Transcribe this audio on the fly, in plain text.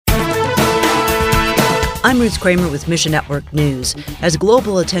I'm Ruth Kramer with Mission Network News. As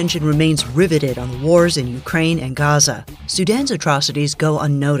global attention remains riveted on the wars in Ukraine and Gaza, Sudan's atrocities go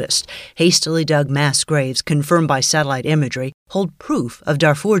unnoticed. Hastily dug mass graves confirmed by satellite imagery hold proof of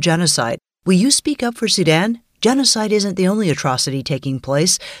Darfur genocide. Will you speak up for Sudan? Genocide isn't the only atrocity taking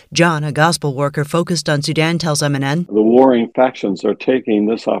place. John, a gospel worker focused on Sudan, tells MNN, the warring factions are taking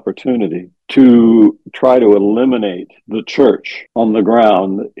this opportunity to try to eliminate the church on the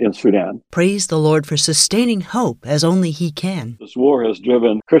ground in Sudan. Praise the Lord for sustaining hope as only He can. This war has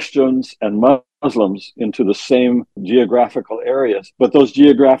driven Christians and Muslims into the same geographical areas, but those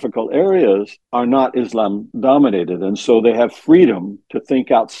geographical areas are not Islam dominated, and so they have freedom to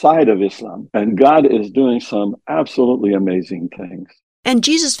think outside of Islam. And God is doing some absolutely amazing things. And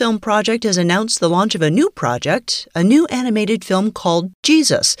Jesus Film Project has announced the launch of a new project, a new animated film called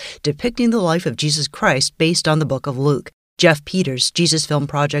Jesus, depicting the life of Jesus Christ based on the book of Luke. Jeff Peters, Jesus Film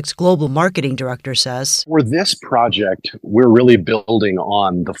Project's global marketing director, says, for this project, we're really building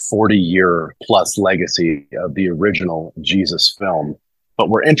on the 40-year plus legacy of the original Jesus film. But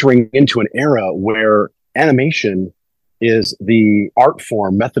we're entering into an era where animation is the art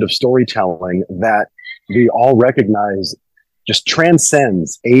form, method of storytelling that we all recognize just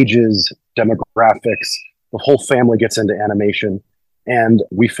transcends ages, demographics. The whole family gets into animation. And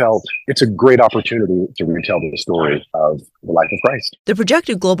we felt it's a great opportunity to retell the story of the life of Christ. The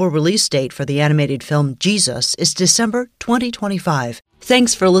projected global release date for the animated film Jesus is December 2025.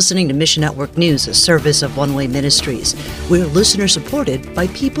 Thanks for listening to Mission Network News, a service of One Way Ministries. We're listener-supported by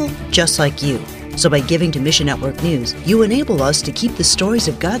people just like you. So by giving to Mission Network News, you enable us to keep the stories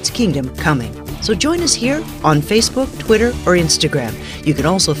of God's kingdom coming. So join us here on Facebook, Twitter, or Instagram. You can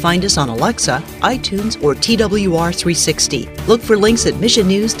also find us on Alexa, iTunes, or TWR360. Look for links at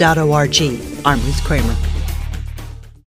missionnews.org. I'm Ruth Kramer.